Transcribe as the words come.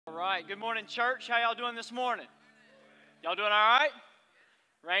All right. Good morning, church. How y'all doing this morning? Y'all doing all right?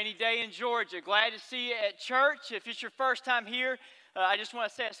 Rainy day in Georgia. Glad to see you at church. If it's your first time here, I just want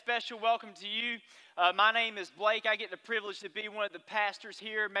to say a special welcome to you. My name is Blake. I get the privilege to be one of the pastors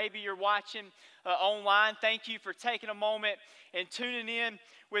here. Maybe you're watching online. Thank you for taking a moment and tuning in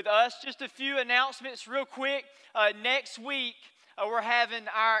with us. Just a few announcements real quick. Next week, we're having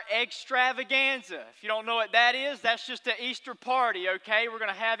our extravaganza. If you don't know what that is, that's just an Easter party, okay? We're going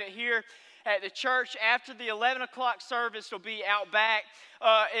to have it here at the church after the 11 o'clock service. Will be out back.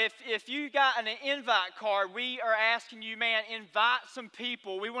 If you got an invite card, we are asking you, man, invite some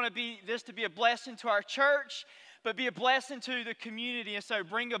people. We want this to be a blessing to our church, but be a blessing to the community. And so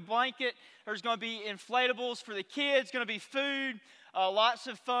bring a blanket. There's going to be inflatables for the kids, going to be food, lots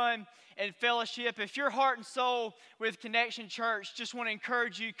of fun and fellowship. If your heart and soul with Connection Church, just want to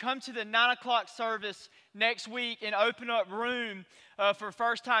encourage you, come to the 9 o'clock service next week and open up room for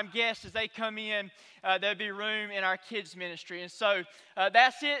first-time guests as they come in. There'll be room in our kids' ministry. And so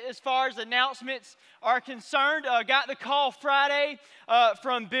that's it as far as announcements are concerned. Got the call Friday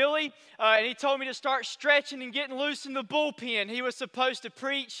from Billy, and he told me to start stretching and getting loose in the bullpen. He was supposed to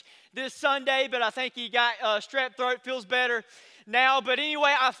preach this Sunday, but I think he got strep throat, feels better now. But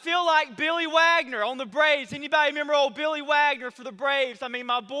anyway, I feel like Billy Wagner on the Braves. Anybody remember old Billy Wagner for the Braves? I mean,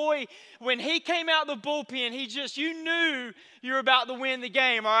 my boy, when he came out the bullpen, you knew you were about to win the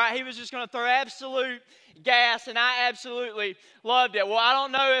game, all right? He was just going to throw absolute gas, and I absolutely loved it. Well, I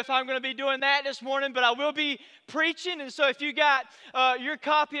don't know if I'm going to be doing that this morning, but I will be preaching. And so if you got your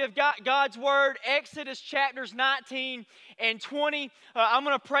copy of God's Word, Exodus chapters 19 and 20, I'm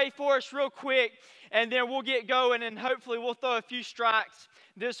going to pray for us real quick, and then we'll get going, and hopefully we'll throw a few strikes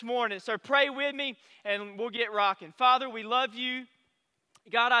this morning. So pray with me, and we'll get rocking. Father, we love you.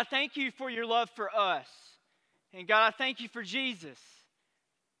 God, I thank you for your love for us. And God, I thank you for Jesus.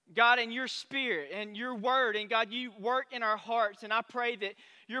 God, and your Spirit and your Word. And God, you work in our hearts. And I pray that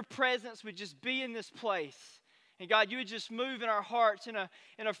your presence would just be in this place. And God, you would just move in our hearts in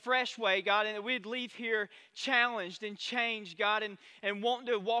a fresh way, God, and that we'd leave here challenged and changed, God, and wanting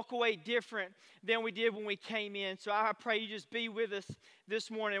to walk away different than we did when we came in. So I pray you just be with us this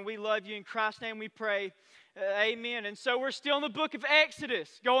morning. We love you. In Christ's name we pray. Amen. And so we're still in the book of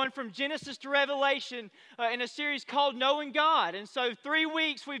Exodus, going from Genesis to Revelation in a series called Knowing God. And so 3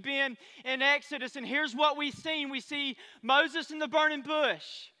 weeks we've been in Exodus, and here's what we've seen. We see Moses in the burning bush.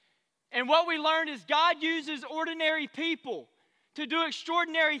 And what we learned is God uses ordinary people to do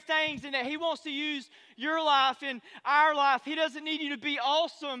extraordinary things, and that He wants to use your life and our life. He doesn't need you to be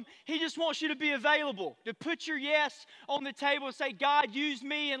awesome. He just wants you to be available, to put your yes on the table and say, God, use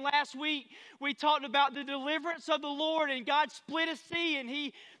me. And last week we talked about the deliverance of the Lord, and God split a sea, and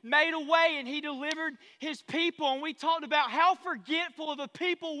He made a way, and He delivered His people. And we talked about how forgetful of a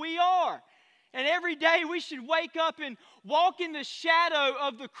people we are. And every day we should wake up and walk in the shadow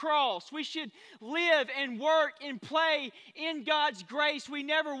of the cross. We should live and work and play in God's grace. We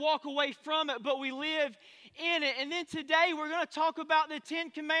never walk away from it, but we live in it. And then today we're going to talk about the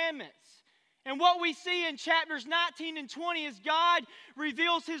 10 Commandments. And what we see in chapters 19 and 20 is God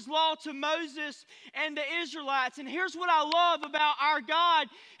reveals His law to Moses and the Israelites. And here's what I love about our God.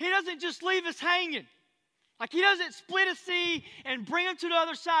 He doesn't just leave us hanging. Like He doesn't split a sea and bring them to the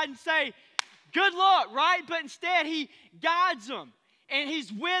other side and say, good luck, right? But instead, He guides them, and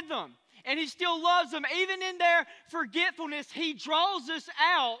He's with them, and He still loves them. Even in their forgetfulness, He draws us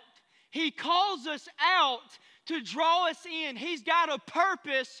out. He calls us out to draw us in. He's got a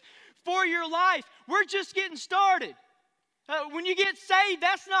purpose for your life. We're just getting started. When you get saved,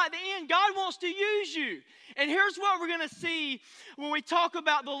 that's not the end. God wants to use you. And here's what we're going to see when we talk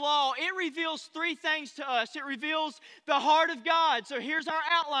about the law. It reveals 3 things to us. It reveals the heart of God. So here's our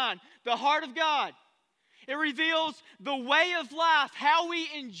outline, the heart of God. It reveals the way of life, how we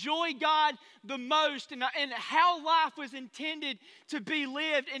enjoy God the most, and how life was intended to be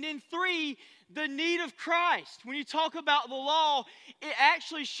lived. And then 3, the need of Christ. When you talk about the law, it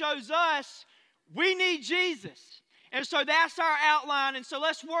actually shows us we need Jesus. And so that's our outline, and so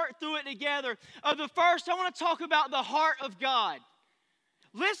let's work through it together. The first, I want to talk about the heart of God.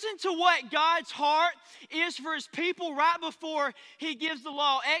 Listen to what God's heart is for His people right before He gives the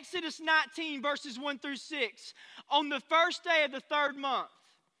law. Exodus 19, verses 1 through 6. On the first day of the 3rd month,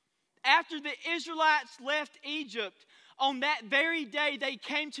 after the Israelites left Egypt, on that very day they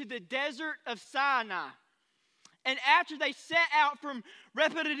came to the desert of Sinai. And after they set out from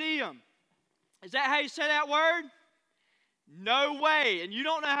Rephidim, is that how you say that word? No way. And you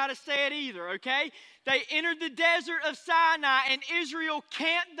don't know how to say it either, okay? They entered the desert of Sinai, and Israel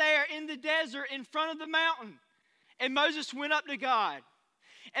camped there in the desert in front of the mountain. And Moses went up to God.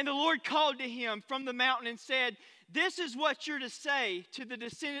 And the Lord called to him from the mountain and said, "This is what you're to say to the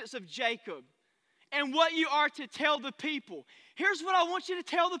descendants of Jacob, and what you are to tell the people." Here's what I want you to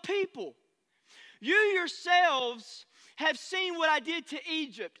tell the people. "You yourselves have seen what I did to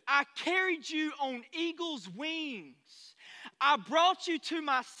Egypt. I carried you on eagle's wings. I brought you to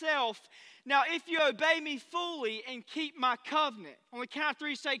myself. Now, if you obey me fully and keep my covenant," on the count of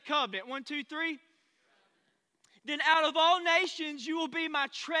three, say covenant. 1, 2, 3. "Then out of all nations you will be my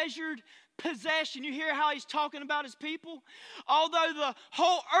treasured possession." You hear how he's talking about his people? "Although the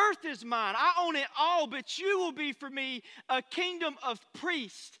whole earth is mine, I own it all, but you will be for me a kingdom of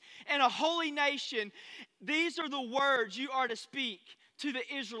priests and a holy nation. These are the words you are to speak to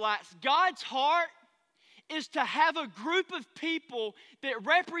the Israelites." God's heart is to have a group of people that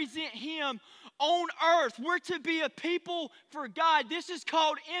represent him on earth. We're to be a people for God. This is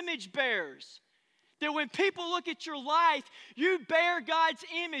called image bearers. That when people look at your life, you bear God's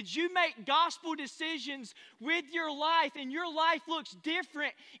image. You make gospel decisions with your life, and your life looks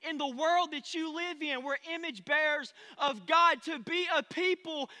different in the world that you live in. We're image bearers of God, to be a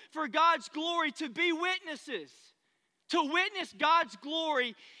people for God's glory, to be witnesses, to witness God's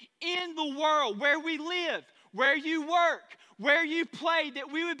glory in the world, where we live, where you work, where you play,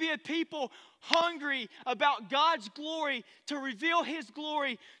 that we would be a people hungry about God's glory, to reveal his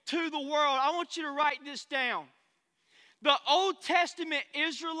glory to the world. I want you to write this down. The Old Testament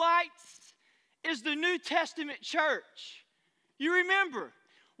Israelites is the New Testament church. You remember,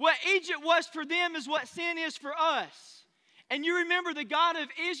 what Egypt was for them is what sin is for us. And you remember the God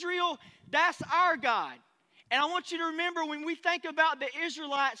of Israel, that's our God. And I want you to remember, when we think about the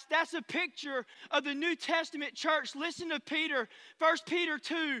Israelites, that's a picture of the New Testament church. Listen to Peter, 1 Peter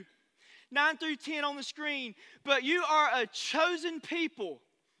 2, 9 through 10 on the screen. "But you are a chosen people,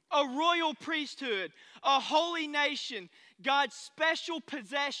 a royal priesthood, a holy nation, God's special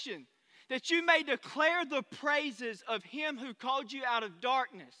possession, that you may declare the praises of him who called you out of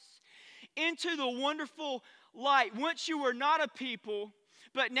darkness into the wonderful light. Once you were not a people,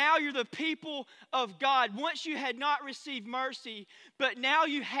 but now you're the people of God. Once you had not received mercy, but now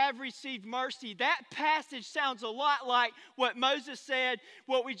you have received mercy." That passage sounds a lot like what Moses said,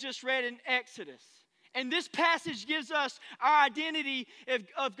 what we just read in Exodus. And this passage gives us our identity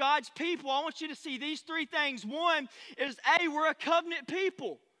of God's people. I want you to see these three things. One is, A, we're a covenant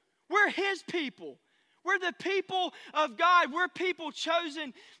people. We're his people. We're the people of God. We're people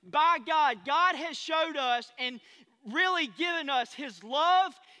chosen by God. God has showed us and really given us his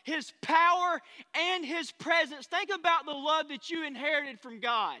love, his power, and his presence. Think about the love that you inherited from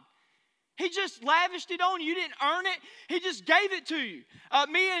God. He just lavished it on you. You didn't earn it. He just gave it to you.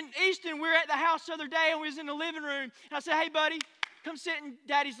 Me and Easton, we were at the house the other day, and we was in the living room. And I said, "Hey, buddy, come sit in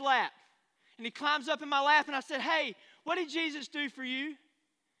Daddy's lap." And he climbs up in my lap, and I said, "Hey, what did Jesus do for you?"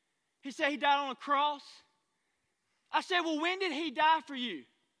 He said, "He died on a cross." I said, "Well, when did he die for you?"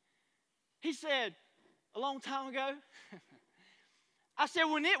 He said, "A long time ago." I said,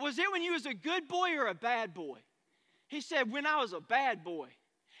 "Was it when you was a good boy or a bad boy?" He said, "When I was a bad boy."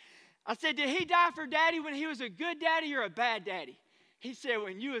 I said, "Did he die for Daddy when he was a good daddy or a bad daddy?" He said,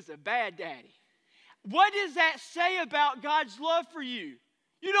 "When you was a bad daddy." What does that say about God's love for you?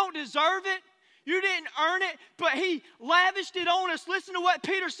 You don't deserve it. You didn't earn it, but he lavished it on us. Listen to what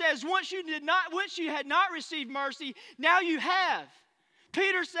Peter says. Once you had not received mercy, now you have.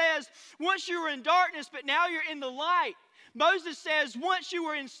 Peter says, once you were in darkness, but now you're in the light. Moses says, once you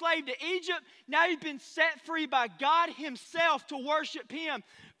were enslaved to Egypt, now you've been set free by God himself to worship him.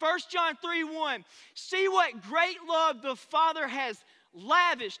 1 John 3:1, "See what great love the Father has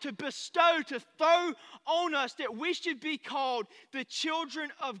lavished, to bestow, to throw on us, that we should be called the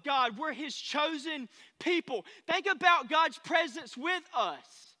children of God." We're his chosen people. Think about God's presence with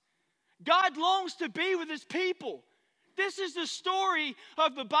us. God longs to be with his people. This is the story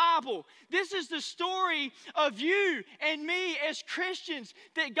of the Bible. This is the story of you and me as Christians,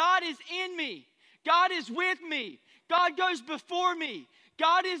 that God is in me. God is with me. God goes before me.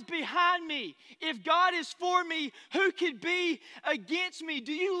 God is behind me. If God is for me, who could be against me?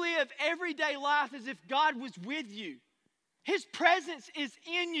 Do you live everyday life as if God was with you? His presence is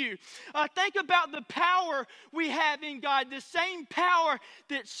in you. Think about the power we have in God. The same power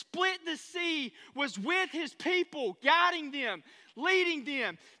that split the sea was with his people, guiding them, leading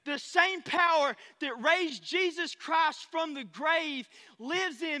them. The same power that raised Jesus Christ from the grave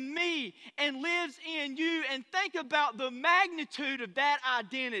lives in me and lives in you. And think about the magnitude of that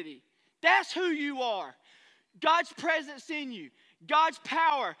identity. That's who you are. God's presence in you. God's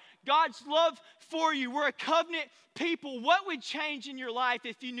power, God's love for you. We're a covenant people. What would change in your life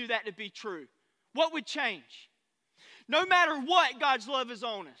if you knew that to be true? What would change? No matter what, God's love is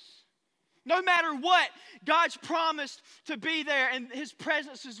on us. No matter what, God's promised to be there and His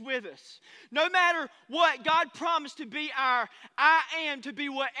presence is with us. No matter what, God promised to be our I am, to be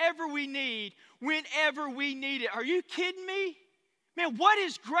whatever we need, whenever we need it. Are you kidding me? Man, what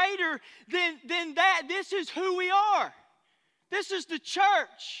is greater than that? This is who we are. This is the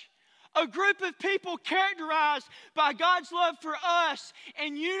church. A group of people characterized by God's love for us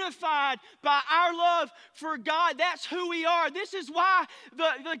and unified by our love for God. That's who we are. This is why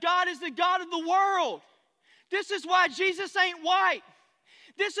the God is the God of the world. This is why Jesus ain't white.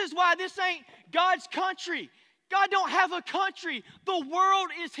 This is why this ain't God's country. God don't have a country. The world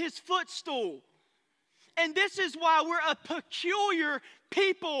is His footstool. And this is why we're a peculiar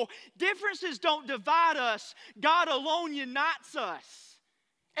people. Differences don't divide us. God alone unites us.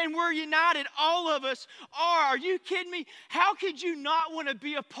 And we're united, all of us are. Are you kidding me? How could you not want to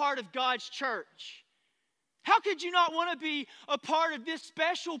be a part of God's church? How could you not want to be a part of this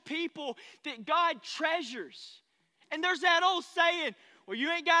special people that God treasures? And there's that old saying, well,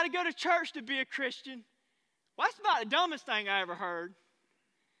 you ain't got to go to church to be a Christian. Well, that's about the dumbest thing I ever heard.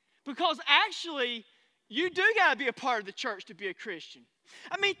 Because actually, you do got to be a part of the church to be a Christian.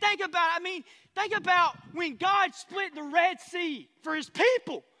 Think about when God split the Red Sea for His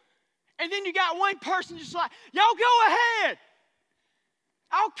people. And then you got one person just like, y'all go ahead.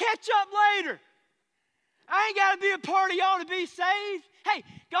 I'll catch up later. I ain't got to be a part of y'all to be saved. Hey,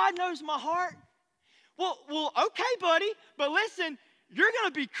 God knows my heart. Well, okay, buddy. But listen, you're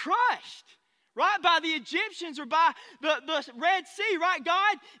going to be crushed. Right, by the Egyptians or by the Red Sea, right?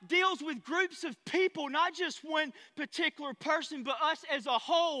 God deals with groups of people, not just one particular person, but us as a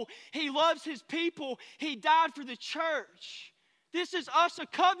whole. He loves His people. He died for the church. This is us, a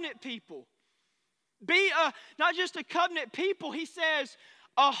covenant people. Not just a covenant people, He says,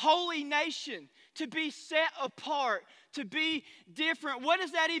 a holy nation, to be set apart, to be different. What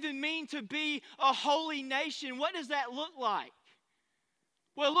does that even mean, to be a holy nation? What does that look like?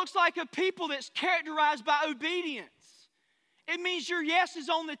 Well, it looks like a people that's characterized by obedience. It means your yes is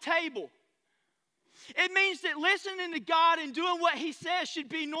on the table. It means that listening to God and doing what He says should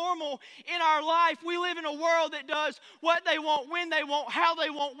be normal in our life. We live in a world that does what they want, when they want, how they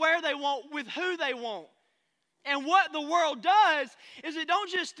want, where they want, with who they want. And what the world does is it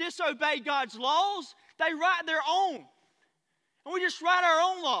don't just disobey God's laws, they write their own. And we just write our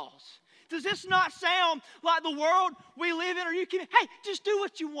own laws. Does this not sound like the world we live in? Are you kidding? Hey, just do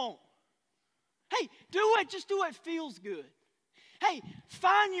what you want. Hey, just do what feels good. Hey,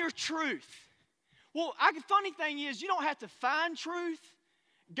 find your truth. Well, the funny thing is, you don't have to find truth.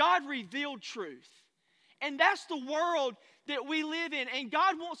 God revealed truth. And that's the world that we live in. And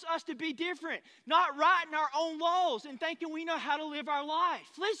God wants us to be different, not writing our own laws and thinking we know how to live our life.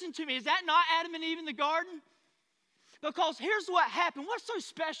 Listen to me, is that not Adam and Eve in the garden? Because here's what happened. What's so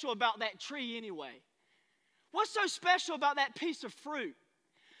special about that tree anyway? What's so special about that piece of fruit?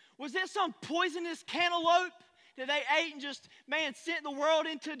 Was it some poisonous cantaloupe that they ate and just, sent the world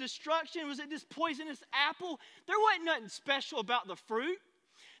into destruction? Was it this poisonous apple? There wasn't nothing special about the fruit.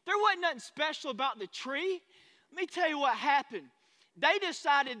 There wasn't nothing special about the tree. Let me tell you what happened. They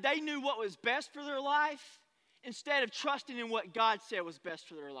decided they knew what was best for their life instead of trusting in what God said was best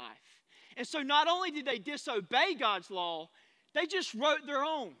for their life. And so not only did they disobey God's law, they just wrote their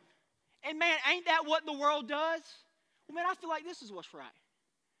own. And ain't that what the world does? Well, I feel like this is what's right.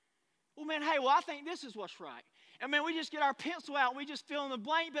 Well, I think this is what's right. And we just get our pencil out and we just fill in the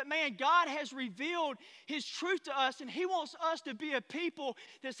blank. But God has revealed His truth to us, and He wants us to be a people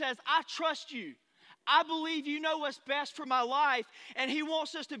that says, I trust you. I believe you know what's best for my life. And He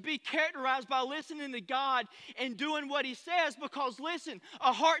wants us to be characterized by listening to God and doing what He says. Because listen,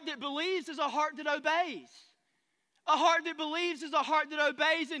 a heart that believes is a heart that obeys. A heart that believes is a heart that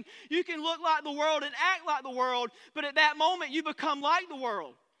obeys. And you can look like the world and act like the world, but at that moment you become like the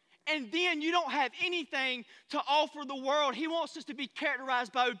world. And then you don't have anything to offer the world. He wants us to be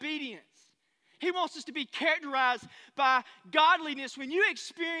characterized by obedience. He wants us to be characterized by godliness. When you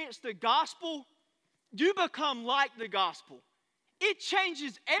experience the gospel, you become like the gospel. It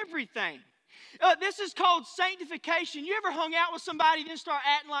changes everything. This is called sanctification. You ever hung out with somebody and then start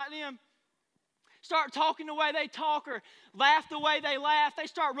acting like them? Start talking the way they talk or laugh the way they laugh. They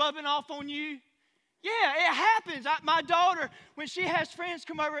start rubbing off on you. Yeah, it happens. My daughter, when she has friends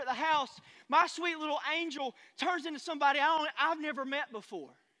come over at the house, my sweet little angel turns into somebody I've never met before.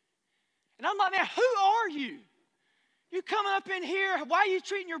 And I'm like, man, who are you? You coming up in here, why are you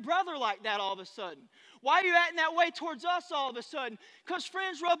treating your brother like that all of a sudden? Why are you acting that way towards us all of a sudden? Because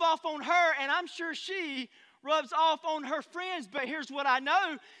friends rub off on her, and I'm sure she rubs off on her friends. But here's what I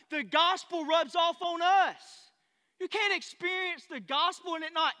know, the gospel rubs off on us. You can't experience the gospel and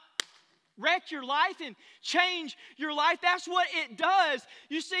it not wreck your life and change your life. That's what it does.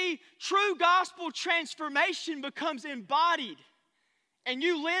 You see, true gospel transformation becomes embodied and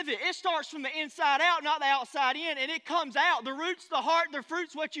you live it. It starts from the inside out, not the outside in, and it comes out. The roots, the heart, the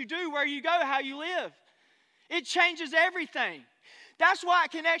fruits, what you do, where you go, how you live. It changes everything. That's why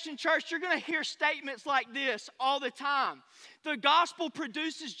at Connection Church, you're going to hear statements like this all the time. The gospel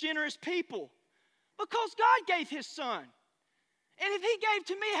produces generous people because God gave His Son. And if He gave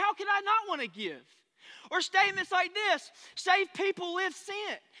to me, how could I not want to give? Or statements like this, saved people live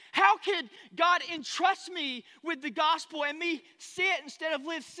sent. How could God entrust me with the gospel and me sit instead of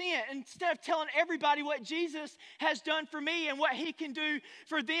live sent, instead of telling everybody what Jesus has done for me and what He can do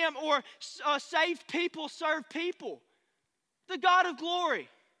for them? Or saved people serve people. The God of glory,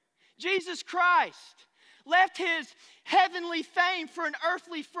 Jesus Christ, left His heavenly fame for an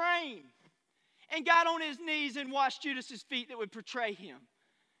earthly frame and got on His knees and washed Judas's feet that would betray Him.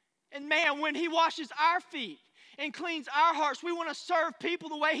 And man, when He washes our feet and cleans our hearts, we want to serve people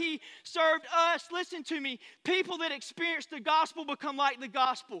the way He served us. Listen to me. People that experience the gospel become like the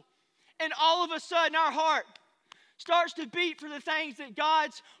gospel. And all of a sudden, our heart starts to beat for the things that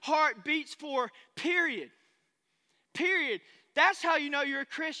God's heart beats for, period. Period. That's how you know you're a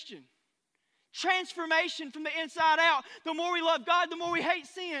Christian. Transformation from the inside out. The more we love God, the more we hate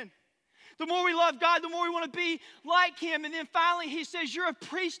sin. The more we love God, the more we want to be like Him. And then finally, He says, you're a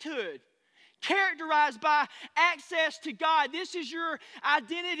priesthood characterized by access to God. This is your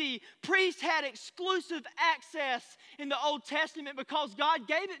identity. Priests had exclusive access in the Old Testament because God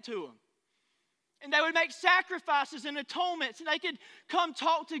gave it to them. And they would make sacrifices and atonements, and they could come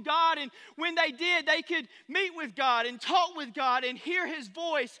talk to God. And when they did, they could meet with God and talk with God and hear His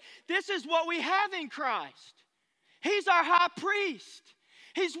voice. This is what we have in Christ. He's our high priest.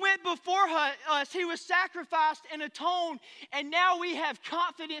 He's went before us. He was sacrificed and atoned. And now we have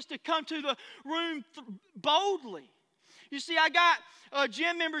confidence to come to the room boldly. You see, I got a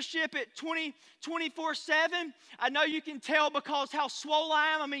gym membership at 24/7. I know you can tell because how swole I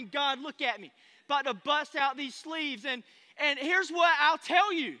am. I mean, God, look at me. About to bust out these sleeves. And here's what I'll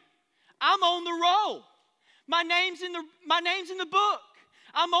tell you. I'm on the roll. My name's in the book.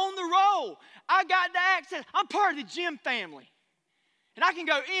 I'm on the roll. I got the access. I'm part of the gym family. And I can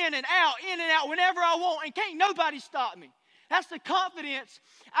go in and out whenever I want, and can't nobody stop me. That's the confidence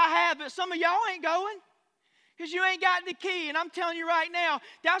I have. But some of y'all ain't going because you ain't got the key. And I'm telling you right now,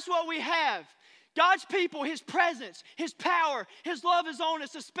 that's what we have. God's people, His presence, His power, His love is on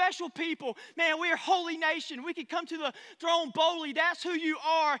us, a special people. Man, we're a holy nation. We can come to the throne boldly. That's who you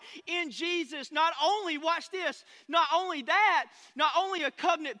are in Jesus. Not only, watch this, not only that, not only a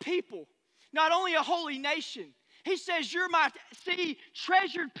covenant people, not only a holy nation. He says, you're my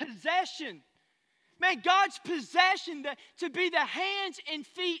treasured possession. Man, God's possession to be the hands and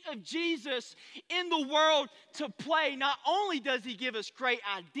feet of Jesus in the world to play. Not only does He give us great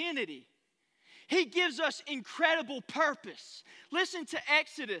identity, He gives us incredible purpose. Listen to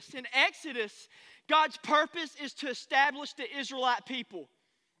Exodus. In Exodus, God's purpose is to establish the Israelite people.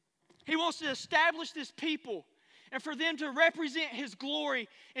 He wants to establish this people and for them to represent His glory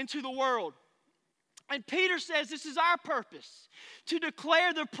into the world. And Peter says this is our purpose, to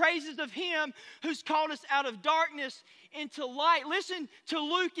declare the praises of Him who's called us out of darkness into light. Listen to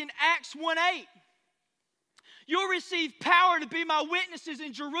Luke in Acts 1:8. You'll receive power to be my witnesses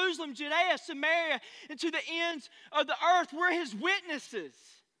in Jerusalem, Judea, Samaria, and to the ends of the earth. We're His witnesses.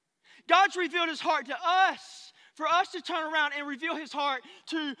 God's revealed His heart to us, for us to turn around and reveal His heart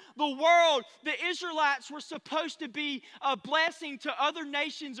to the world. The Israelites were supposed to be a blessing to other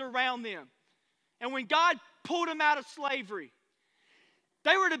nations around them. And when God pulled them out of slavery,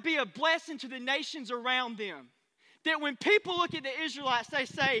 they were to be a blessing to the nations around them. That when people look at the Israelites, they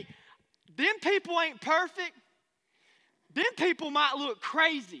say, them people ain't perfect. Them people might look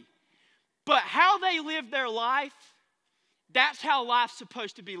crazy. But how they live their life, that's how life's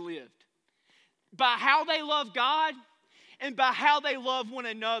supposed to be lived. By how they love God and by how they love one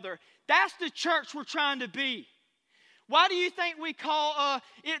another. That's the church we're trying to be. Why do you think we call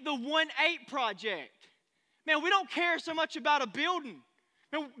it the 1-8 Project? Man, we don't care so much about a building.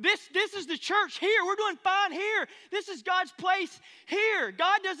 Man, this is the church here. We're doing fine here. This is God's place here.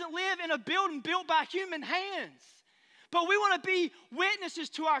 God doesn't live in a building built by human hands. But we want to be witnesses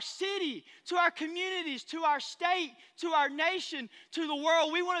to our city, to our communities, to our state, to our nation, to the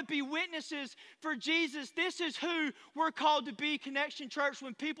world. We want to be witnesses for Jesus. This is who we're called to be, Connection Church.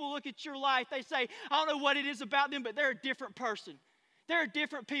 When people look at your life, they say, I don't know what it is about them, but they're a different person. There are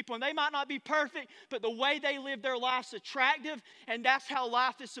different people, and they might not be perfect, but the way they live their life's attractive, and that's how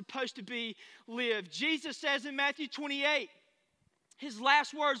life is supposed to be lived. Jesus says in Matthew 28, his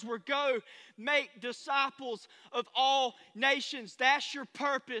last words were, "Go, make disciples of all nations." That's your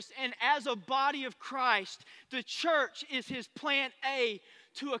purpose. And as a body of Christ, the church is his plan A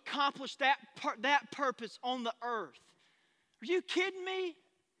to accomplish that purpose on the earth. Are you kidding me?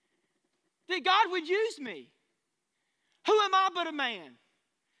 That God would use me. Who am I but a man?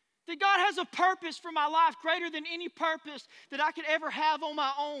 That God has a purpose for my life greater than any purpose that I could ever have on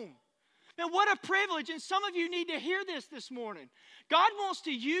my own. Man, what a privilege. And some of you need to hear this morning. God wants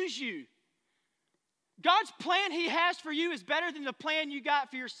to use you. God's plan he has for you is better than the plan you got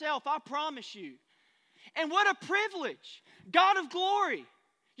for yourself, I promise you. And what a privilege. God of glory,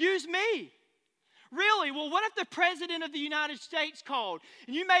 use me. Really? Well, what if the President of the United States called?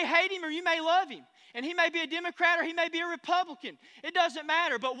 And you may hate him or you may love him. And he may be a Democrat or he may be a Republican. It doesn't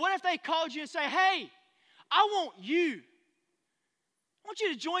matter. But what if they called you and say, "Hey, I want you. I want you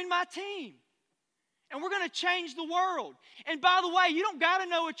to join my team. And we're going to change the world. And by the way, you don't got to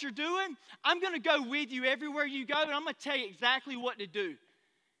know what you're doing. I'm going to go with you everywhere you go, and I'm going to tell you exactly what to do."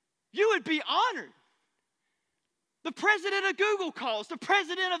 You would be honored. The president of Google calls, the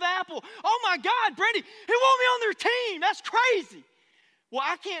president of Apple. "Oh my God, Brandy, he want me on their team. That's crazy." Well,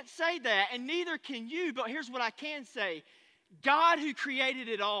 I can't say that, and neither can you, but here's what I can say. God, who created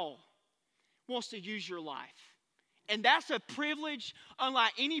it all, wants to use your life. And that's a privilege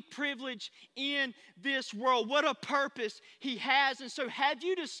unlike any privilege in this world. What a purpose he has. And so have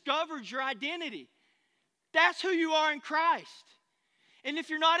you discovered your identity? That's who you are in Christ. And if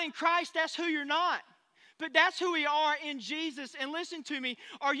you're not in Christ, that's who you're not. But that's who we are in Jesus. And listen to me,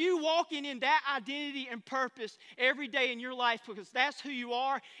 are you walking in that identity and purpose every day in your life? Because that's who you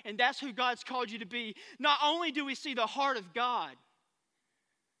are and that's who God's called you to be. Not only do we see the heart of God,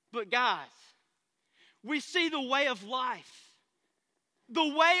 but guys, we see the way of life. The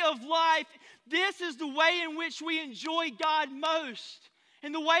way of life, this is the way in which we enjoy God most.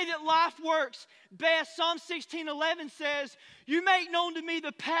 And the way that life works best. Psalm 16:11 says, "You make known to me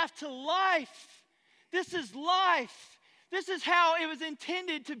the path to life." This is life. This is how it was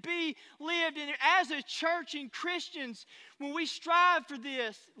intended to be lived. And as a church and Christians, when we strive for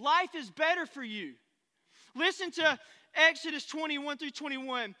this, life is better for you. Listen to Exodus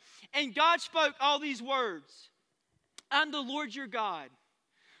 21-21. "And God spoke all these words. I'm the Lord your God,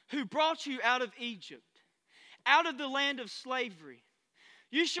 who brought you out of Egypt, out of the land of slavery.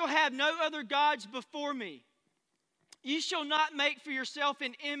 You shall have no other gods before me. You shall not make for yourself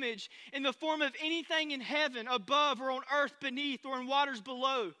an image in the form of anything in heaven above or on earth beneath or in waters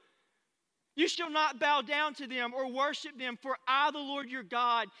below. You shall not bow down to them or worship them, for I, the Lord your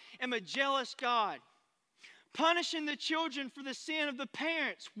God, am a jealous God, punishing the children for the sin of the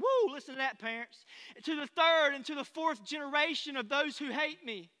parents." Woo, listen to that, parents. "To the third and to the fourth generation of those who hate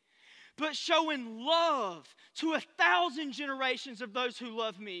me, but showing love to 1,000 generations of those who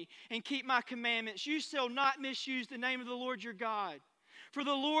love me and keep my commandments. You shall not misuse the name of the Lord your God. For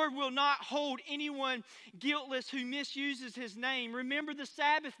the Lord will not hold anyone guiltless who misuses his name. Remember the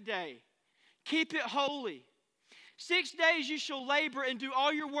Sabbath day. Keep it holy. 6 days you shall labor and do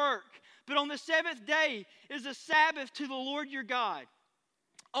all your work, but on the seventh day is a Sabbath to the Lord your God.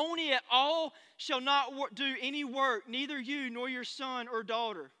 Only at all shall not do any work, neither you nor your son or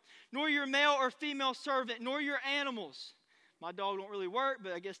daughter, nor your male or female servant, nor your animals." My dog don't really work,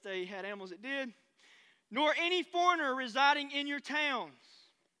 but I guess they had animals that did. "Nor any foreigner residing in your towns.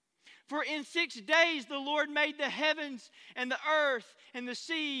 For in 6 days the Lord made the heavens and the earth and the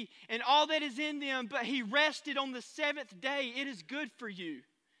sea and all that is in them, but he rested on the seventh day. It is good for you.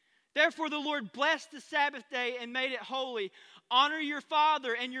 Therefore the Lord blessed the Sabbath day and made it holy. Honor your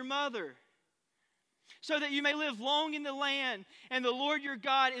father and your mother, so that you may live long in the land and the Lord your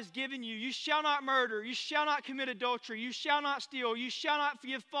God is giving you. You shall not murder. You shall not commit adultery. You shall not steal. You shall not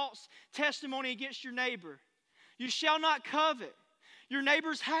give false testimony against your neighbor. You shall not covet your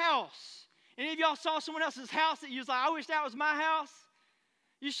neighbor's house." Any of y'all saw someone else's house that you was like, "I wish that was my house"?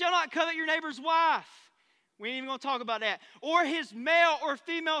 "You shall not covet your neighbor's wife." We ain't even going to talk about that. "Or his male or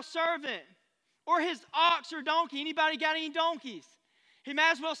female servant, or his ox or donkey." Anybody got any donkeys? He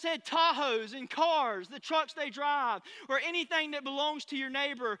might as well said Tahoes and cars, the trucks they drive, or anything that belongs to your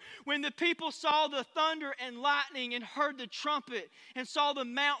neighbor. "When the people saw the thunder and lightning and heard the trumpet and saw the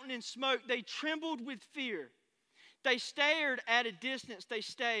mountain in smoke, they trembled with fear. They stared at a distance, they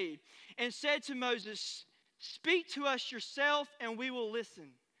stayed, and said to Moses, 'Speak to us yourself and we will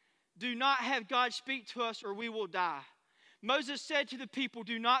listen. Do not have God speak to us or we will die.' Moses said to the people,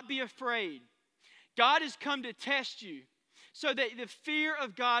 'Do not be afraid. God has come to test you, so that the fear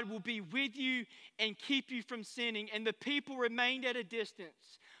of God will be with you and keep you from sinning. And the people remained at a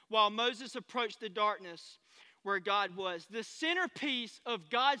distance while Moses approached the darkness where God was. The centerpiece of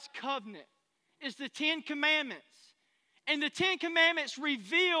God's covenant is the Ten Commandments. And the Ten Commandments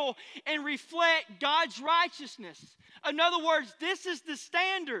reveal and reflect God's righteousness. In other words, this is the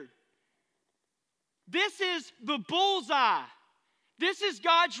standard. This is the bullseye. This is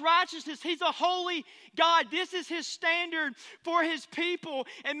God's righteousness. He's a holy God. This is His standard for His people.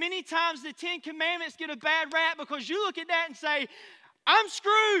 And many times the Ten Commandments get a bad rap because you look at that and say, I'm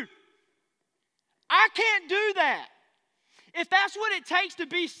screwed. I can't do that. If that's what it takes to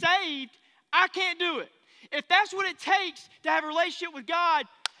be saved, I can't do it. If that's what it takes to have a relationship with God,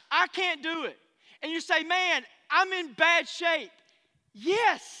 I can't do it. And you say, man, I'm in bad shape.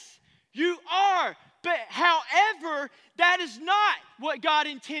 Yes, you are. But however, that is not what God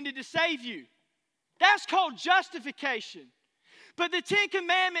intended to save you. That's called justification. But the Ten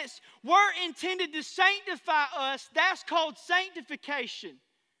Commandments were intended to sanctify us. That's called sanctification.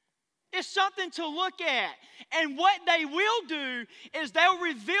 It's something to look at. And what they will do is they'll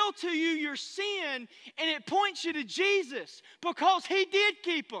reveal to you your sin, and it points you to Jesus because He did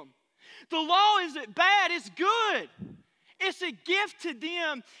keep them. The law isn't bad, it's good. It's a gift to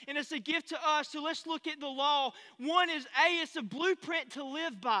them, and it's a gift to us. So let's look at the law. One is it's a blueprint to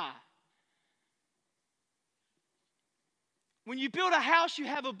live by. When you build a house, you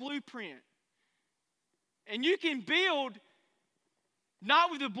have a blueprint. And you can build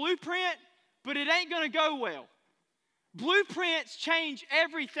not with a blueprint, but it ain't going to go well. Blueprints change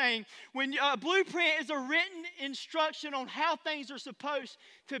everything. When a blueprint is a written instruction on how things are supposed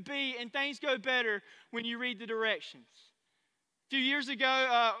to be, and things go better when you read the directions. A few years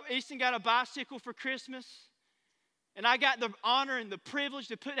ago, Easton got a bicycle for Christmas, and I got the honor and the privilege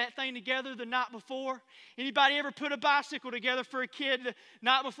to put that thing together the night before. Anybody ever put a bicycle together for a kid the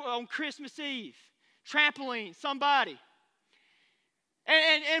night before on Christmas Eve? Trampoline, somebody.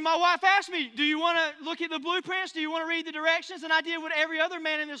 And my wife asked me, do you want to look at the blueprints? Do you want to read the directions? And I did what every other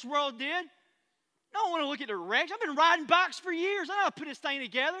man in this world did. I don't want to look at the directions. I've been riding bikes for years. I know how to put this thing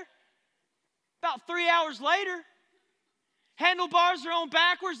together. About 3 hours later, handlebars are on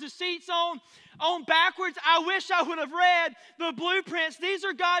backwards, the seat's on backwards. I wish I would have read the blueprints. These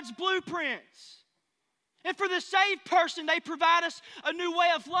are God's blueprints. And for the saved person, they provide us a new way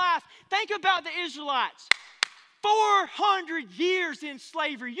of life. Think about the Israelites. 400 years in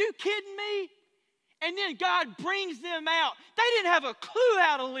slavery. You kidding me? And then God brings them out. They didn't have a clue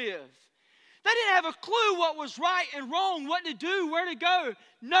how to live. They didn't have a clue what was right and wrong, what to do, where to go.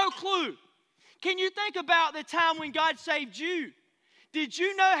 No clue. Can you think about the time when God saved you? Did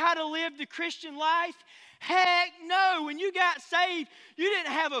you know how to live the Christian life? Heck no. When you got saved, you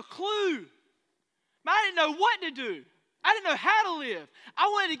didn't have a clue. I didn't know what to do. I didn't know how to live. I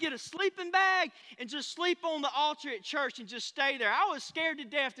wanted to get a sleeping bag and just sleep on the altar at church and just stay there. I was scared to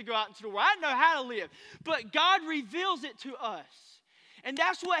death to go out into the world. I didn't know how to live. But God reveals it to us. And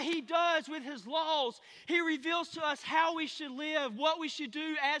that's what He does with His laws. He reveals to us how we should live, what we should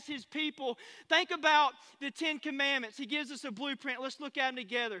do as His people. Think about the Ten Commandments. He gives us a blueprint. Let's look at them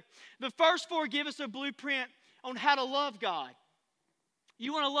together. The first four give us a blueprint on how to love God.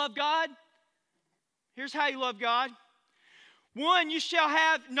 You want to love God? Here's how you love God. 1, you shall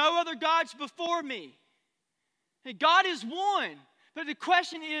have no other gods before me. God is one. But the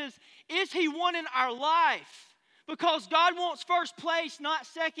question is He one in our life? Because God wants first place, not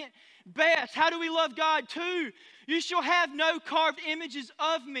second best. How do we love God? 2, you shall have no carved images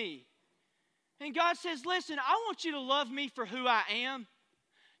of me. And God says, listen, I want you to love me for who I am,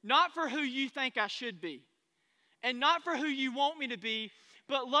 not for who you think I should be, and not for who you want me to be,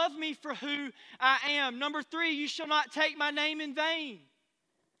 but love me for who I am. Number 3, you shall not take my name in vain.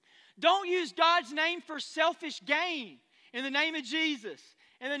 Don't use God's name for selfish gain. In the name of Jesus,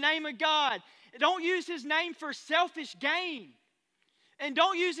 in the name of God. Don't use His name for selfish gain. And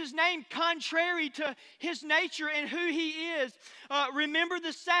don't use His name contrary to His nature and who He is. Remember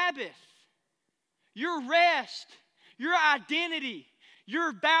the Sabbath. Your rest, your identity,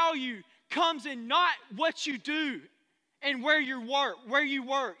 your value comes in not what you do and where you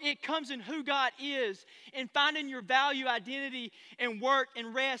work. It comes in who God is and finding your value, identity, and work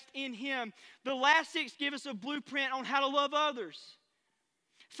and rest in Him. The last 6 give us a blueprint on how to love others.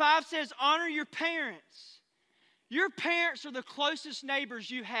 5 says, honor your parents. Your parents are the closest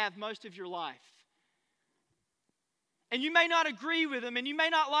neighbors you have most of your life. And you may not agree with them, and you may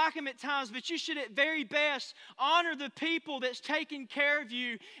not like them at times, but you should at very best honor the people that's taking care of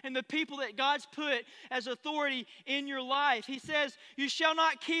you and the people that God's put as authority in your life. He says, you shall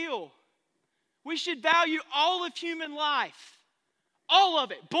not kill. We should value all of human life. All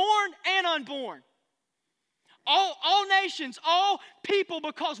of it, born and unborn. All nations, all people,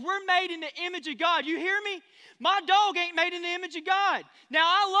 because we're made in the image of God. You hear me? My dog ain't made in the image of God. Now,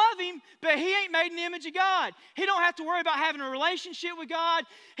 I love him, but he ain't made in the image of God. He don't have to worry about having a relationship with God.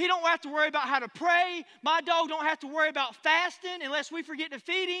 He don't have to worry about how to pray. My dog don't have to worry about fasting unless we forget to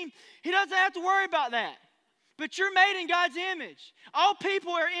feed him. He doesn't have to worry about that. But you're made in God's image. All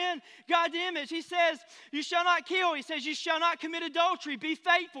people are in God's image. He says, you shall not kill. He says, you shall not commit adultery. Be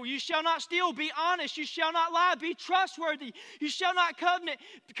faithful. You shall not steal. Be honest. You shall not lie. Be trustworthy. You shall not covet.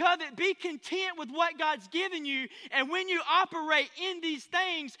 Be content with what God's given you. And when you operate in these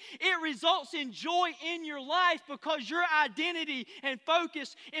things, it results in joy in your life because your identity and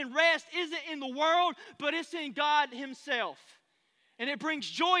focus and rest isn't in the world, but it's in God Himself. And it brings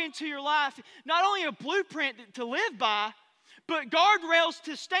joy into your life. Not only a blueprint to live by, but guardrails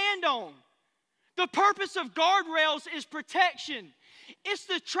to stand on. The purpose of guardrails is protection. It's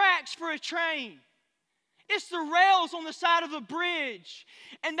the tracks for a train. It's the rails on the side of a bridge.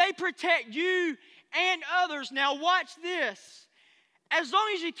 And they protect you and others. Now watch this. As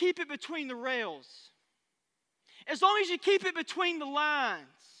long as you keep it between the rails, as long as you keep it between the lines,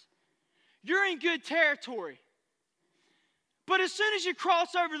 you're in good territory. But as soon as you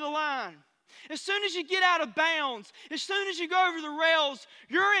cross over the line, as soon as you get out of bounds, as soon as you go over the rails,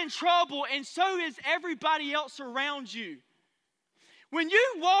 you're in trouble, and so is everybody else around you. When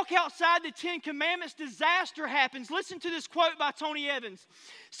you walk outside the Ten Commandments, disaster happens. Listen to this quote by Tony Evans.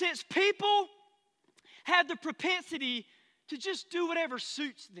 Since people have the propensity to just do whatever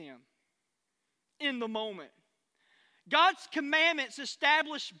suits them in the moment, God's commandments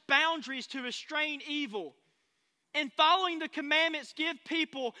establish boundaries to restrain evil. And following the commandments give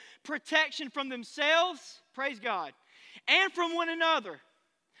people protection from themselves, praise God, and from one another.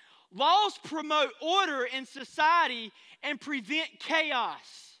 Laws promote order in society and prevent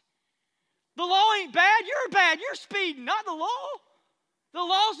chaos. The law ain't bad, you're bad. You're speeding, not the law. The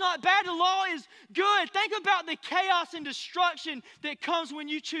law's not bad, the law is good. Think about the chaos and destruction that comes when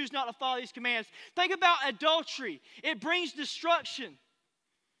you choose not to follow these commands. Think about adultery. It brings destruction.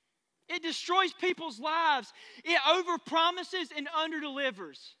 It destroys people's lives. It overpromises and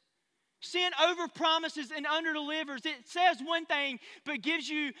underdelivers. Sin overpromises and underdelivers. It says one thing but gives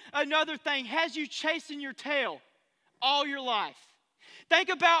you another thing. Has you chasing your tail all your life. Think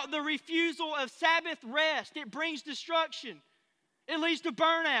about the refusal of Sabbath rest. It brings destruction. It leads to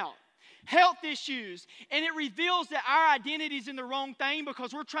burnout, health issues, and it reveals that our identity is in the wrong thing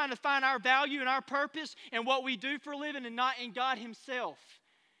because we're trying to find our value and our purpose in what we do for a living and not in God Himself.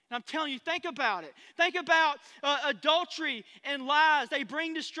 And I'm telling you, think about it. Think about adultery and lies. They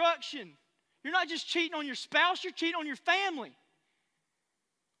bring destruction. You're not just cheating on your spouse, you're cheating on your family.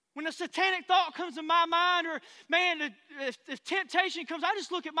 When a satanic thought comes to my mind, or man, if temptation comes, I just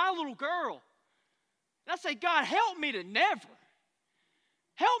look at my little girl. And I say, God, help me to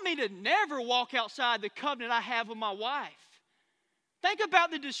never walk outside the covenant I have with my wife. Think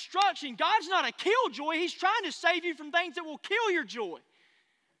about the destruction. God's not a killjoy. He's trying to save you from things that will kill your joy.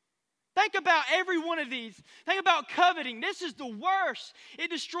 Think about every one of these. Think about coveting. This is the worst. It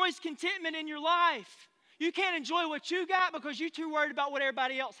destroys contentment in your life. You can't enjoy what you got because you're too worried about what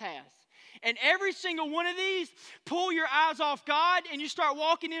everybody else has. And every single one of these, pull your eyes off God and you start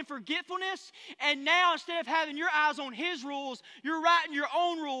walking in forgetfulness. And now instead of having your eyes on His rules, you're writing your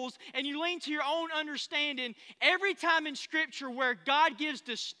own rules and you lean to your own understanding. Every time in Scripture where God gives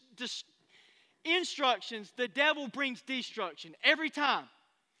instructions, the devil brings destruction. Every time.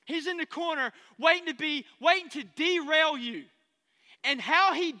 He's in the corner waiting to derail you. And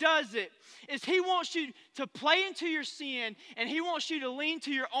how he does it is he wants you to play into your sin and he wants you to lean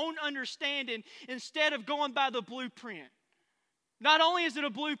to your own understanding instead of going by the blueprint. Not only is it a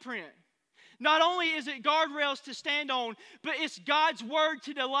blueprint, not only is it guardrails to stand on, but it's God's word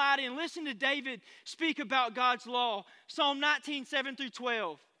to delight in. Listen to David speak about God's law. Psalm 19, 7 through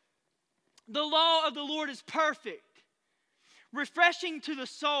 12. The law of the Lord is perfect, refreshing to the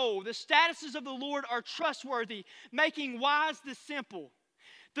soul. The statuses of the Lord are trustworthy, making wise the simple.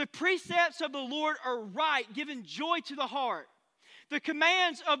 The precepts of the Lord are right, giving joy to the heart. The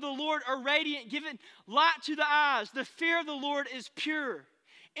commands of the Lord are radiant, giving light to the eyes. The fear of the Lord is pure,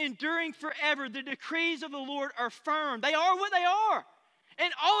 enduring forever. The decrees of the Lord are firm. They are what they are.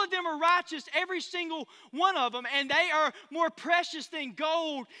 And all of them are righteous, every single one of them. And they are more precious than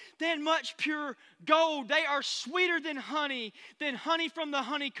gold, than much pure gold. They are sweeter than honey from the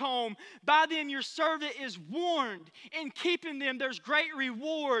honeycomb. By them your servant is warned. In keeping them there's great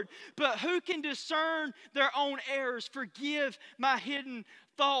reward. But who can discern their own errors? Forgive my hidden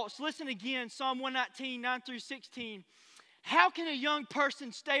thoughts. Listen again, Psalm 119, 9 through 16. How can a young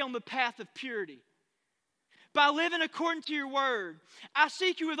person stay on the path of purity? By living according to your word. I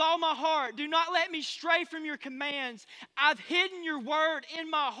seek you with all my heart. Do not let me stray from your commands. I've hidden your word in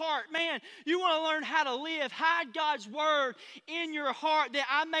my heart. Man, you want to learn how to live. Hide God's word in your heart that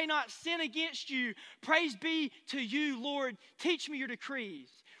I may not sin against you. Praise be to you, Lord. Teach me your decrees.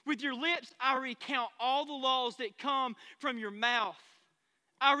 With your lips I recount all the laws that come from your mouth.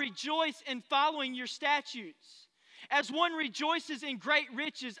 I rejoice in following your statutes. As one rejoices in great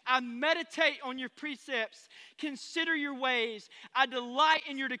riches, I meditate on your precepts. Consider your ways. I delight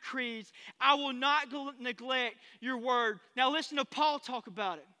in your decrees. I will not neglect your word. Now listen to Paul talk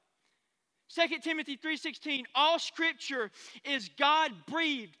about it. 2 Timothy 3:16, all Scripture is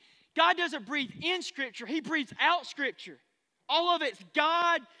God-breathed. God doesn't breathe in Scripture. He breathes out Scripture. All of it's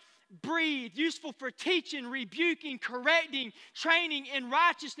God-breathed, useful for teaching, rebuking, correcting, training in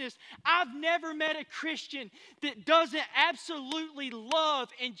righteousness. I've never met a Christian that doesn't absolutely love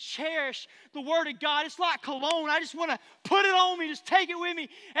and cherish the Word of God. It's like cologne. I just want to put it on me, just take it with me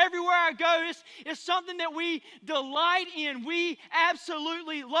everywhere I go. It's something that we delight in. We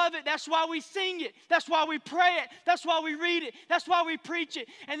absolutely love it. That's why we sing it. That's why we pray it. That's why we read it. That's why we preach it.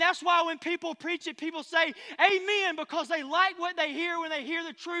 And that's why when people preach it, people say amen, because they like what they hear when they hear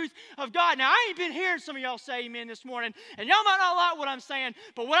the truth of God. Now, I ain't been hearing some of y'all say amen this morning, and y'all might not like what I'm saying,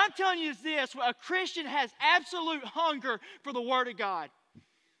 but what I'm telling you is this: a Christian has absolute hunger for the Word of God.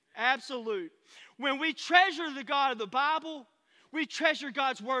 Absolute. When we treasure the God of the Bible, we treasure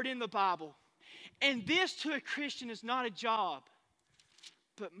God's Word in the Bible. And this to a Christian is not a job,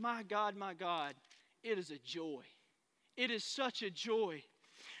 but my God, it is a joy. It is such a joy.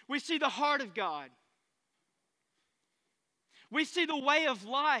 We see the heart of God. We see the way of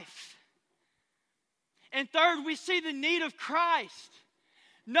life. And third, we see the need of Christ.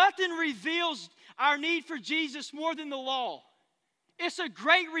 Nothing reveals our need for Jesus more than the law. It's a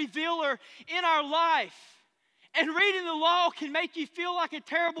great revealer in our life. And reading the law can make you feel like a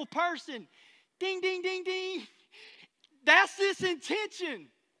terrible person. Ding, ding, ding, ding. That's this intention.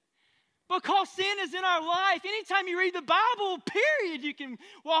 Because sin is in our life. Anytime you read the Bible, period, you can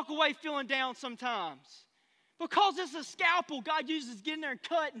walk away feeling down sometimes. Because it's a scalpel God uses to get in there and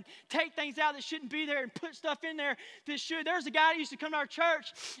cut and take things out that shouldn't be there and put stuff in there that should. There's a guy that used to come to our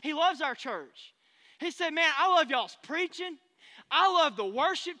church. He loves our church. He said, man, I love y'all's preaching. I love the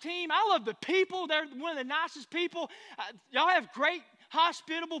worship team. I love the people. They're one of the nicest people. Y'all have great,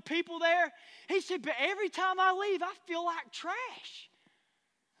 hospitable people there. He said, but every time I leave, I feel like trash.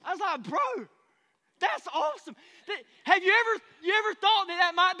 I was like, bro, that's awesome. Have you ever thought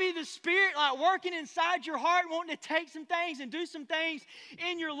that might be the Spirit like working inside your heart, wanting to take some things and do some things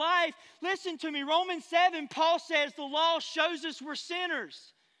in your life? Listen to me. Romans 7, Paul says the law shows us we're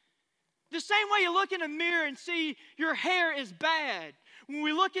sinners. The same way you look in a mirror and see your hair is bad. When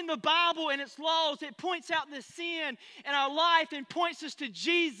we look in the Bible and its laws, it points out the sin in our life and points us to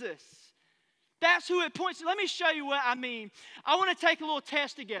Jesus. That's who it points to. Let me show you what I mean. I want to take a little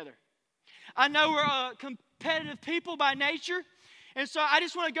test together. I know we're competitive people by nature, and so I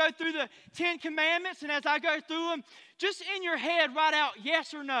just want to go through the 10 commandments, and as I go through them, just in your head write out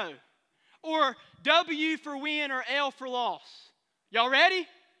yes or no, or W for win or L for loss. Y'all ready?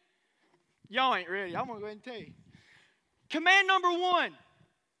 Y'all ain't ready. I'm going to go ahead and tell you. Command number 1,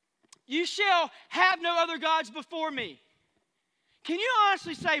 you shall have no other gods before me. Can you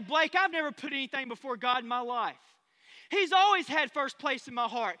honestly say, Blake, I've never put anything before God in my life. He's always had first place in my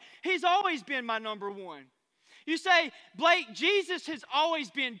heart. He's always been my number 1. You say, Blake, Jesus has always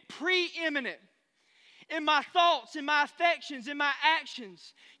been preeminent in my thoughts, in my affections, in my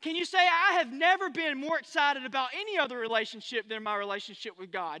actions. Can you say, I have never been more excited about any other relationship than my relationship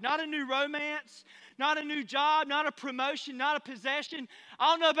with God? Not a new romance, not a new job, not a promotion, not a possession. I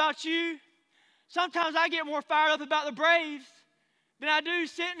don't know about you. Sometimes I get more fired up about the Braves than I do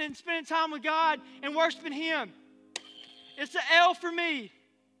sitting and spending time with God and worshiping Him. It's an L for me.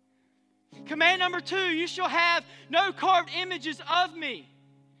 Command number 2, you shall have no carved images of me.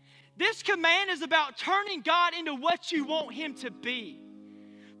 This command is about turning God into what you want Him to be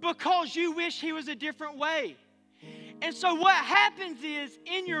because you wish He was a different way. And so what happens is,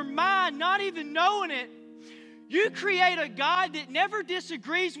 in your mind, not even knowing it, you create a God that never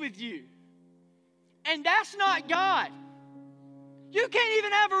disagrees with you. And that's not God. You can't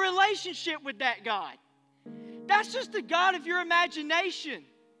even have a relationship with that God. That's just the God of your imagination.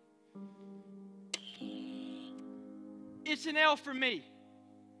 It's an L for me.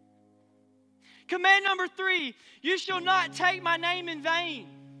 Command number 3, you shall not take my name in vain.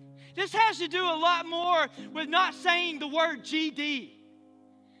 This has to do a lot more with not saying the word GD.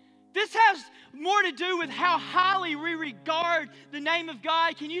 This has more to do with how highly we regard the name of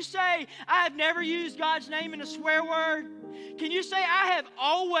God. Can you say, I have never used God's name in a swear word? Can you say, I have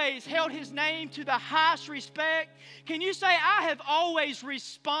always held His name to the highest respect? Can you say, I have always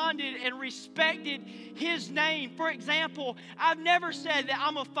responded and respected His name? For example, I've never said that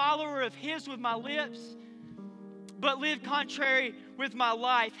I'm a follower of His with my lips, but lived contrary with my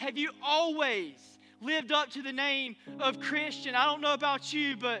life. Have you always lived up to the name of Christian? I don't know about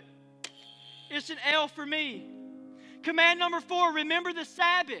you, but it's an L for me. Command number 4, remember the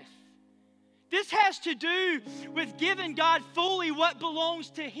Sabbath. This has to do with giving God fully what belongs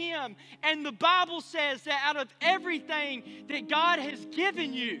to Him. And the Bible says that out of everything that God has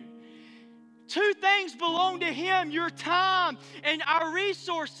given you, 2 things belong to Him: your time and our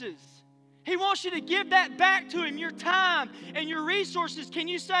resources. He wants you to give that back to Him, your time and your resources. Can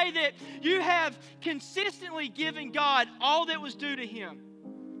you say that you have consistently given God all that was due to Him?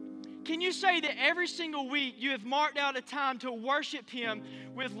 Can you say that every single week you have marked out a time to worship Him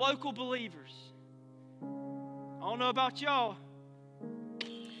with local believers? I don't know about y'all.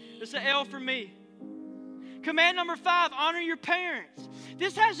 It's an L for me. Command number 5, honor your parents.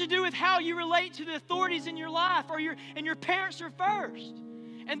 This has to do with how you relate to the authorities in your life, and your parents are first.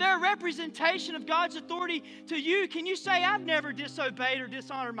 And they're a representation of God's authority to you. Can you say, I've never disobeyed or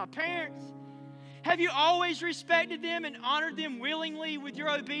dishonored my parents? Have you always respected them and honored them willingly with your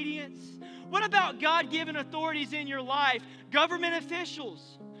obedience? What about God-given authorities in your life? Government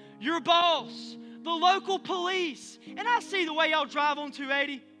officials, your boss, the local police. And I see the way y'all drive on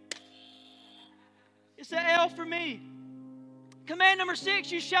 280. It's an L for me. Command number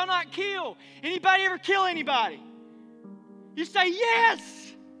 6, you shall not kill. Anybody ever kill anybody? You say,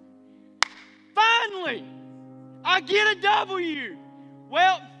 yes! Finally! I get a W.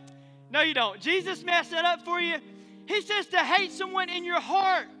 Well, no, you don't. Jesus messed that up for you. He says to hate someone in your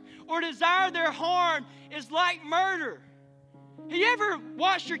heart or desire their harm is like murder. Have you ever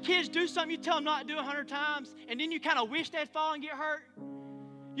watched your kids do something you tell them not to do 100 times, and then you kind of wish they'd fall and get hurt?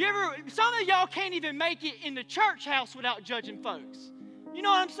 Some of y'all can't even make it in the church house without judging folks. You know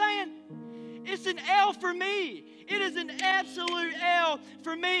what I'm saying? It's an L for me. It is an absolute L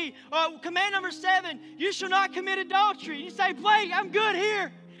for me. Command number 7, you shall not commit adultery. You say, Blake, I'm good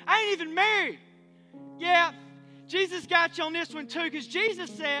here. I ain't even married. Yeah, Jesus got you on this one too, because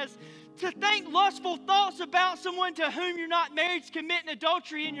Jesus says to think lustful thoughts about someone to whom you're not married is committing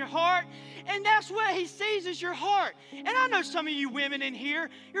adultery in your heart. And that's what He sees as your heart. And I know some of you women in here,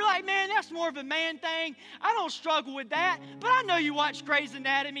 you're like, man, that's more of a man thing. I don't struggle with that. But I know you watch Grey's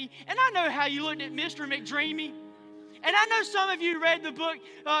Anatomy, and I know how you looked at Mr. McDreamy. And I know some of you read the book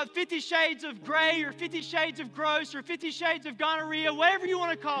 50 Shades of Grey or 50 Shades of Gross or 50 Shades of Gonorrhea, whatever you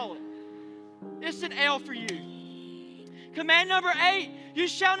want to call it. It's an L for you. Command number 8, you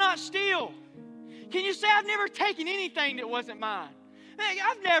shall not steal. Can you say, I've never taken anything that wasn't mine?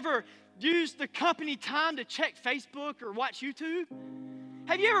 I've never used the company time to check Facebook or watch YouTube.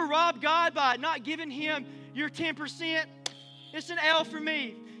 Have you ever robbed God by not giving Him your 10%? It's an L for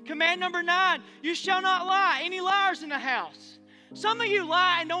me. Command number 9, you shall not lie. Any liars in the house? Some of you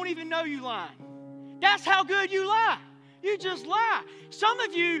lie and don't even know you lying. That's how good you lie. You just lie. Some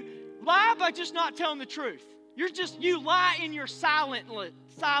of you lie by just not telling the truth. You lie in your silentness.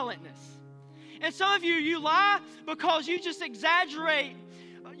 And some of you lie because you just exaggerate.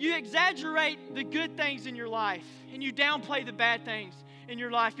 You exaggerate the good things in your life and you downplay the bad things in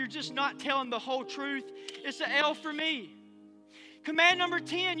your life. You're just not telling the whole truth. It's an L for me. Command number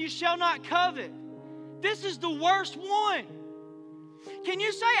 10, you shall not covet. This is the worst one. Can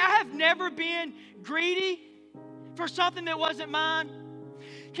you say, I have never been greedy for something that wasn't mine?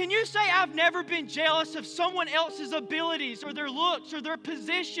 Can you say, I've never been jealous of someone else's abilities or their looks or their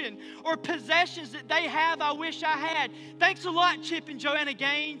position or possessions that they have I wish I had? Thanks a lot, Chip and Joanna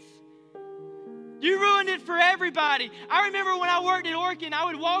Gaines. You ruined it for everybody. I remember when I worked at Orkin, I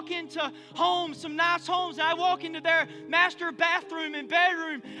would walk into homes, some nice homes, and I'd walk into their master bathroom and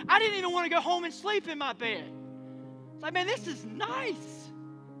bedroom. I didn't even want to go home and sleep in my bed. It's like, man, this is nice.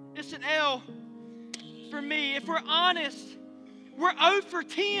 It's an L for me. If we're honest, we're 0 for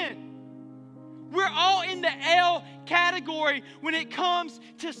 10. We're all in the L category when it comes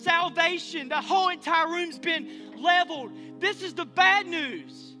to salvation. The whole entire room's been leveled. This is the bad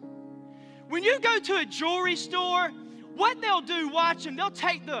news. When you go to a jewelry store, what they'll do, watch them, they'll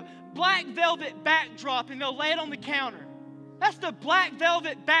take the black velvet backdrop and they'll lay it on the counter. That's the black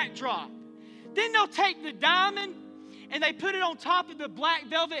velvet backdrop. Then they'll take the diamond and they put it on top of the black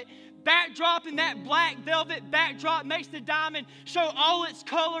velvet backdrop, and that black velvet backdrop makes the diamond show all its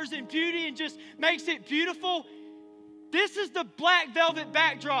colors and beauty and just makes it beautiful. This is the black velvet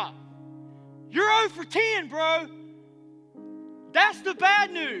backdrop. You're 0 for 10, bro. That's the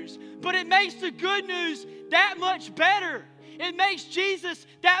bad news. But it makes the good news that much better. It makes Jesus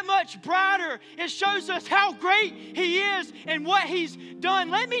that much brighter. It shows us how great He is and what He's done.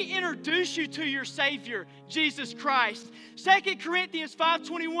 Let me introduce you to your Savior, Jesus Christ. 2 Corinthians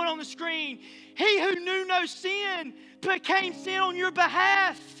 5:21 on the screen. He who knew no sin became sin on your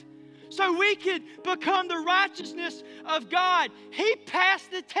behalf, so we could become the righteousness of God. He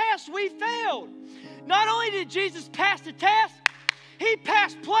passed the test. We failed. Not only did Jesus pass the test, He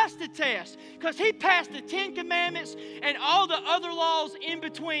passed plus the test, because He passed the 10 Commandments and all the other laws in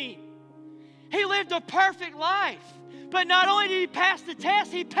between. He lived a perfect life. But not only did He pass the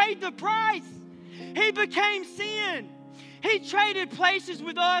test, He paid the price. He became sin. He traded places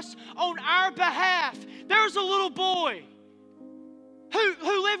with us on our behalf. There was a little boy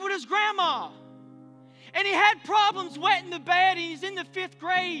who lived with his grandma. And he had problems wetting the bed, and he's in the 5th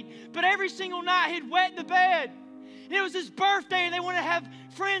grade. But every single night he'd wet the bed. And it was his birthday, and they wanted to have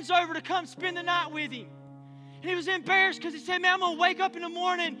friends over to come spend the night with him. And he was embarrassed because he said, man, I'm going to wake up in the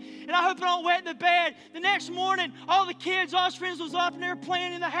morning, and I hope I don't wet the bed. The next morning, all the kids, all his friends was up, and they were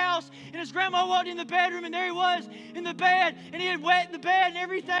playing in the house. And his grandma walked in the bedroom, and there he was in the bed. And he had wet the bed and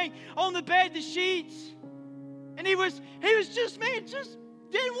everything on the bed, the sheets. And he was just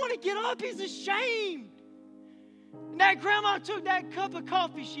didn't want to get up. He's ashamed. And that grandma took that cup of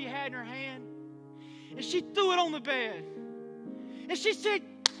coffee she had in her hand, and she threw it on the bed. And she said,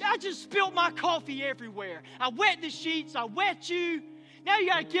 I just spilled my coffee everywhere. I wet the sheets. I wet you. Now you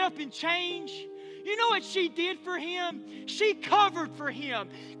got to get up and change. You know what she did for him? She covered for him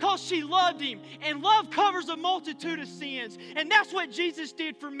because she loved him. And love covers a multitude of sins. And that's what Jesus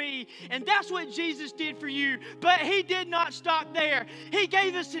did for me. And that's what Jesus did for you. But He did not stop there. He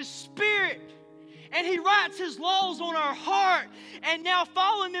gave us His Spirit. And He writes His laws on our heart. And now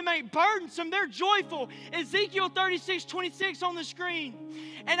following them ain't burdensome. They're joyful. Ezekiel 36:26 on the screen.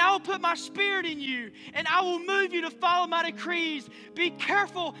 And I will put my Spirit in you, and I will move you to follow my decrees. Be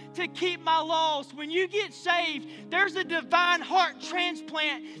careful to keep my laws. When you get saved, there's a divine heart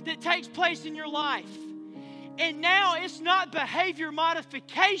transplant that takes place in your life. And now it's not behavior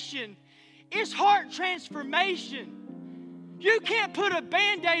modification. It's heart transformation. You can't put a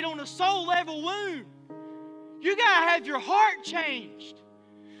Band-Aid on a soul-level wound. You got to have your heart changed.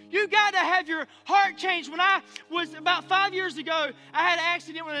 You got to have your heart changed. When I was about 5 years ago, I had an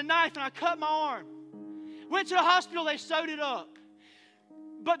accident with a knife and I cut my arm. Went to the hospital, they sewed it up.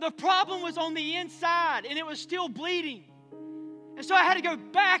 But the problem was on the inside and it was still bleeding. And so I had to go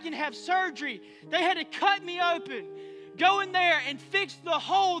back and have surgery. They had to cut me open, go in there and fix the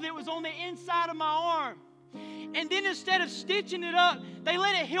hole that was on the inside of my arm. And then instead of stitching it up, they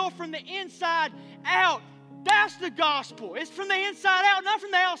let it heal from the inside out. That's the gospel. It's from the inside out, not from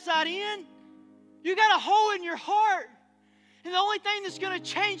the outside in. You got a hole in your heart. And the only thing that's going to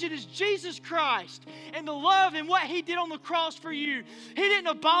change it is Jesus Christ and the love and what He did on the cross for you. He didn't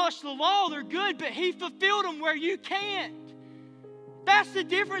abolish the law. They're good, but He fulfilled them where you can't. That's the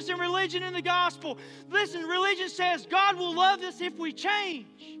difference in religion and the gospel. Listen, religion says God will love us if we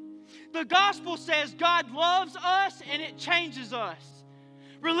change. The gospel says God loves us and it changes us.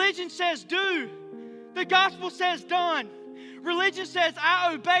 Religion says do. The gospel says done. Religion says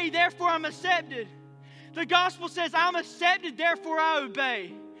I obey, therefore I'm accepted. The gospel says I'm accepted, therefore I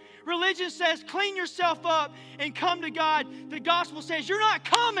obey. Religion says clean yourself up and come to God. The gospel says you're not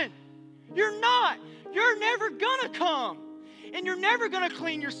coming. You're not. You're never going to come. And you're never going to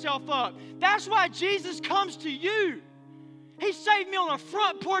clean yourself up. That's why Jesus comes to you. He saved me on a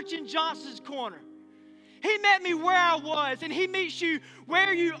front porch in Johnson's Corner. He met me where I was, and He meets you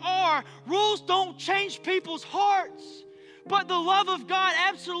where you are. Rules don't change people's hearts, but the love of God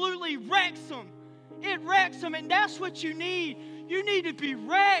absolutely wrecks them. It wrecks them, and that's what you need. You need to be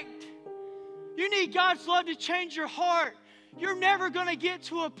wrecked. You need God's love to change your heart. You're never going to get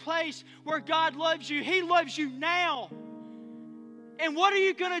to a place where God loves you. He loves you now. And what are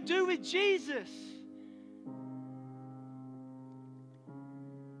you going to do with Jesus?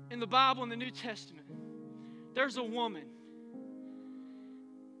 In the Bible, in the New Testament, there's a woman,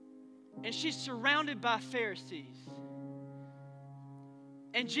 and she's surrounded by Pharisees.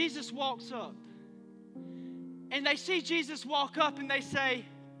 And Jesus walks up, and they see Jesus walk up, and they say,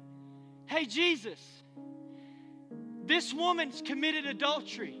 hey, Jesus, this woman's committed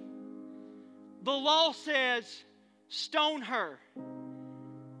adultery. The law says, stone her.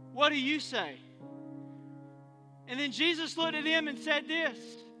 What do you say? And then Jesus looked at him and said this,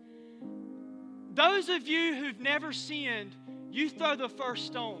 those of you who've never sinned, you throw the first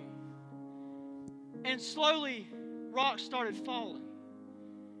stone. And slowly, rocks started falling.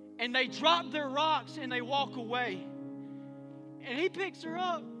 And they drop their rocks and they walk away. And he picks her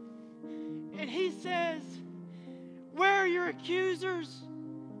up and he says, where are your accusers?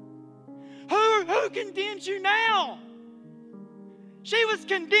 Who condemns you now? She was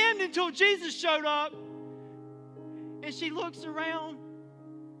condemned until Jesus showed up. And she looks around.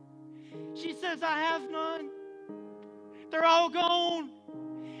 She says, I have none. They're all gone.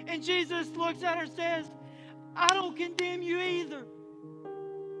 And Jesus looks at her and says, I don't condemn you either.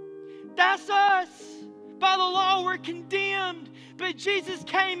 That's us. By the law, we're condemned. But Jesus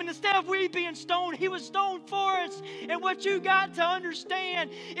came, and instead of we being stoned, He was stoned for us. And what you got to understand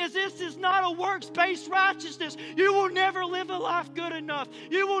is this is not a works-based righteousness. You will never live a life good enough.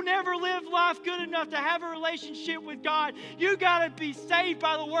 You will never live life good enough to have a relationship with God. You got to be saved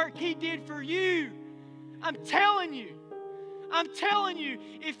by the work He did for you. I'm telling you,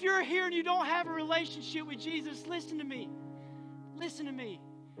 if you're here and you don't have a relationship with Jesus, listen to me. Listen to me.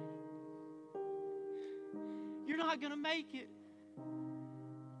 You're not going to make it.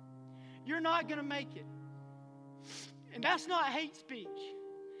 You're not going to make it. And that's not hate speech.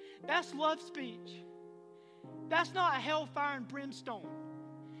 That's love speech. That's not hellfire and brimstone.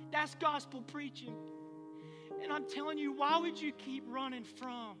 That's gospel preaching. And I'm telling you, why would you keep running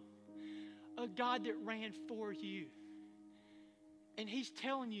from a God that ran for you? And He's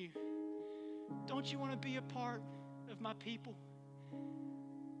telling you, don't you want to be a part of my people?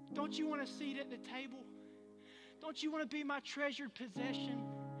 Don't you want a seat at the table? Don't you want to be my treasured possession?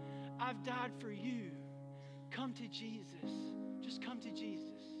 I've died for you. Come to Jesus. Just come to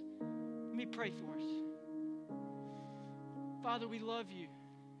Jesus. Let me pray for us. Father, we love you.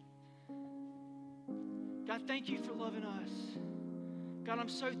 God, thank you for loving us. God, I'm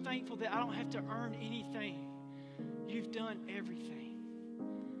so thankful that I don't have to earn anything. You've done everything.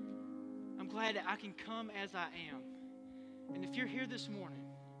 I'm glad that I can come as I am. And if you're here this morning,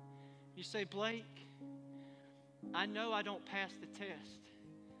 you say, Blake, I know I don't pass the test,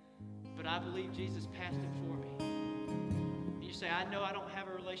 but I believe Jesus passed it for me. And you say, I know I don't have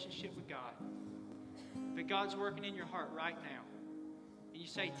a relationship with God, but God's working in your heart right now. And you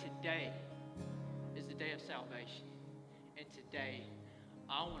say, today is the day of salvation. And today,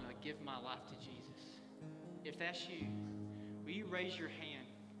 I want to give my life to Jesus. If that's you, will you raise your hand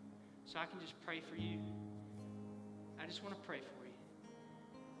so I can just pray for you? I just want to pray for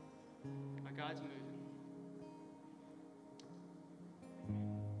you. My God's moving.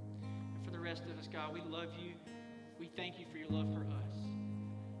 And for the rest of us, God, we love you. We thank you for your love for us.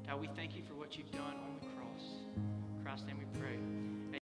 God, we thank you for what you've done on the cross. In Christ's name we pray.